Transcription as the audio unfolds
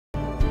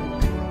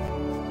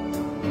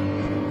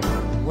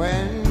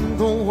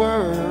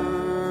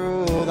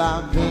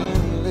I've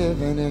been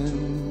living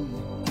in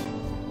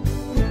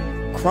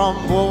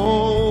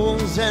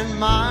crumbles at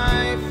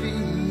my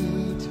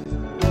feet,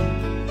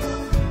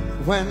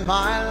 when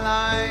my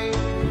life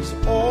is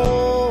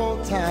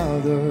all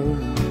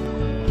tattered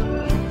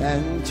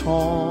and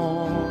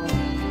torn.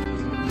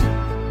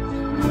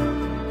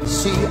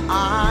 See,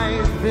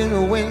 I've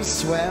been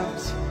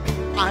windswept,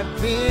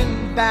 I've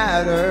been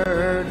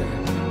battered,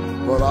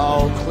 but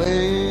I'll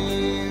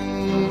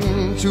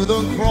cling to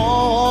the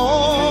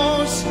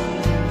cross.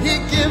 He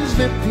gives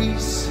me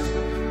peace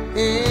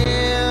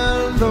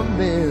in the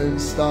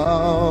midst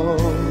of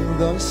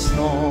the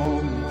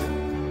storm.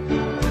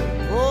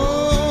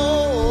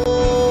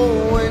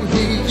 Oh, and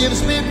He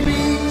gives me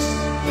peace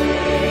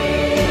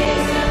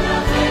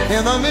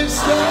in the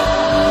midst of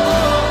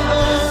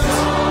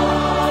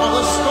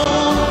the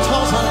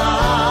storm-tossed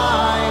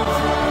life.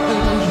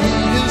 And He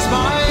is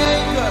my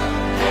anchor,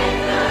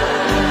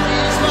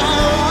 He's my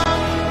rock,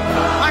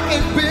 I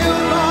can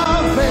build my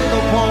faith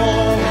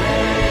upon.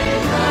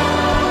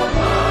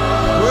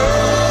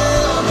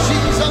 Well,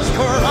 Jesus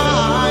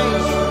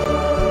Christ,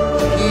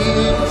 He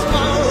is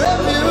my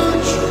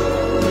refuge.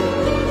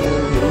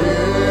 In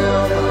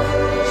Him,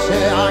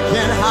 say I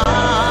can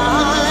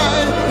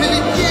hide. He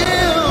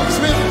gives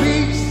me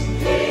peace,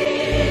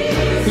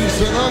 peace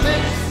in the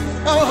midst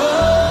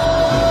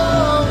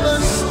of the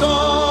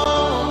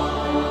storm.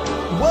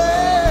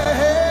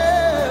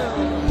 Well,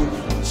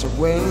 so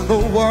when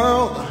the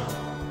world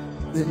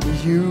that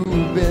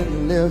you've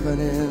been living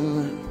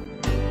in,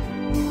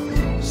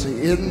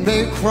 see, it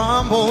may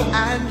crumble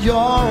at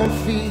your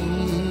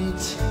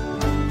feet,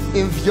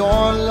 if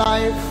your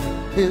life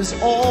is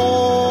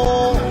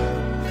all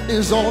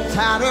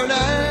tattered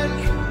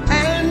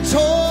and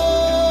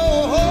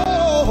torn.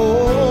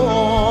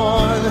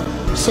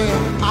 Say,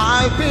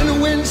 I've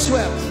been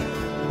windswept,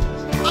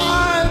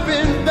 I've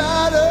been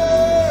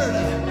battered,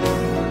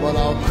 but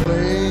I'll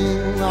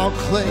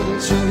cling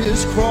to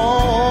His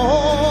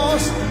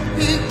cross.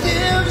 He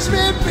gives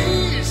me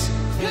peace,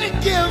 He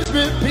gives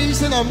me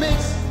peace in the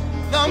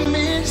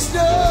midst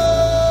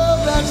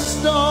of that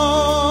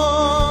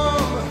storm.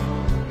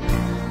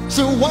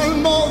 So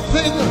one more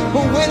thing,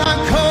 when I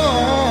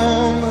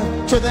come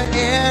to the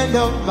end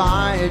of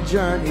my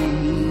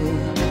journey,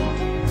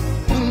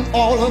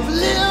 all of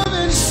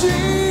living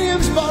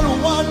seems but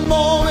one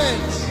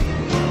moment,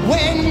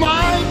 when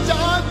my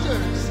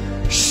doctors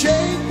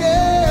shake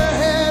their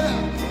head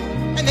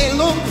and they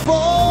look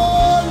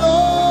forlorn.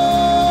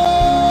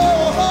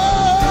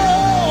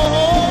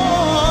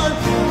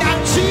 Now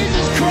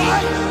Jesus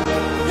Christ,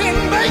 it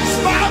makes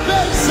my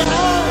bed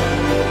sound.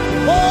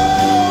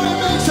 Oh, it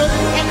makes it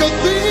a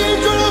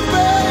cathedral of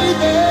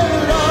faith and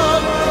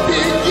love.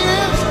 He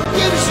gives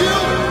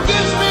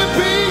me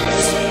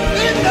peace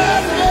in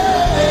that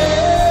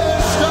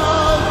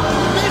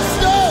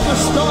midst of the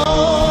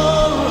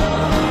storm.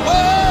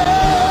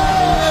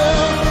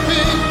 Well,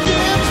 He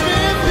gives me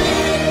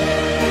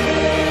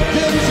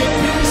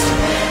peace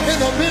in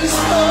the midst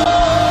of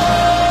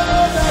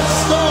that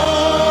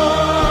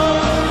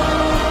storm.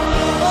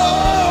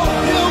 Oh,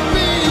 He'll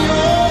be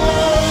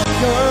your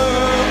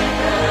girl,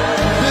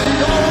 be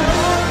your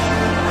rock,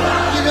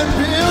 you can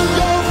build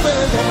your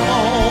faith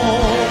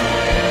upon.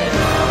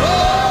 Oh,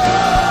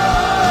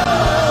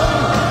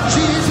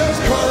 Jesus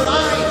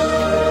Christ,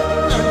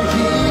 and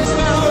He's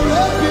my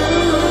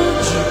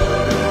refuge.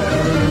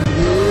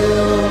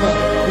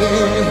 In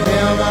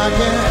Him I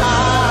can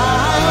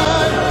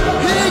hide.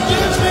 He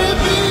gives me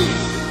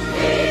peace,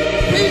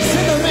 peace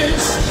in the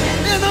midst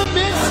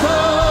of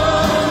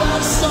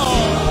that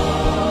storm.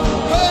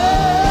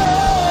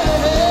 Hey,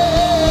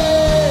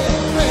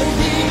 and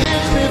He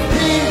gives me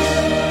peace,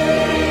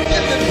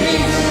 gives me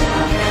peace,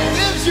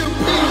 gives you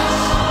peace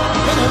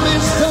in the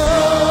midst of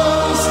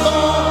the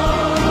storm.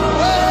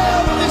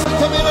 Well, listen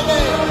to me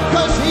today,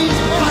 'cause He's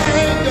my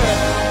anchor,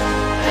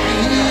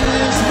 He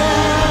is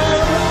my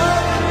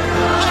rock,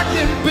 I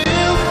can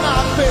build my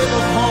faith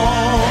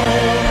upon.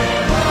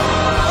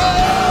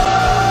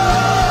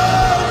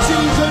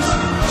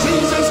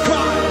 Jesus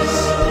Christ,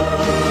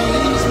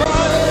 He's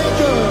my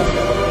anchor.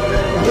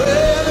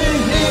 Well, in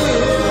Him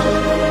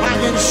I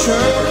can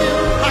surely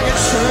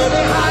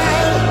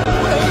hide.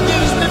 Well, He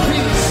gives me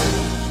peace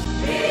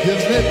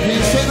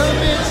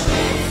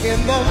in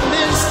the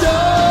midst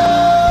of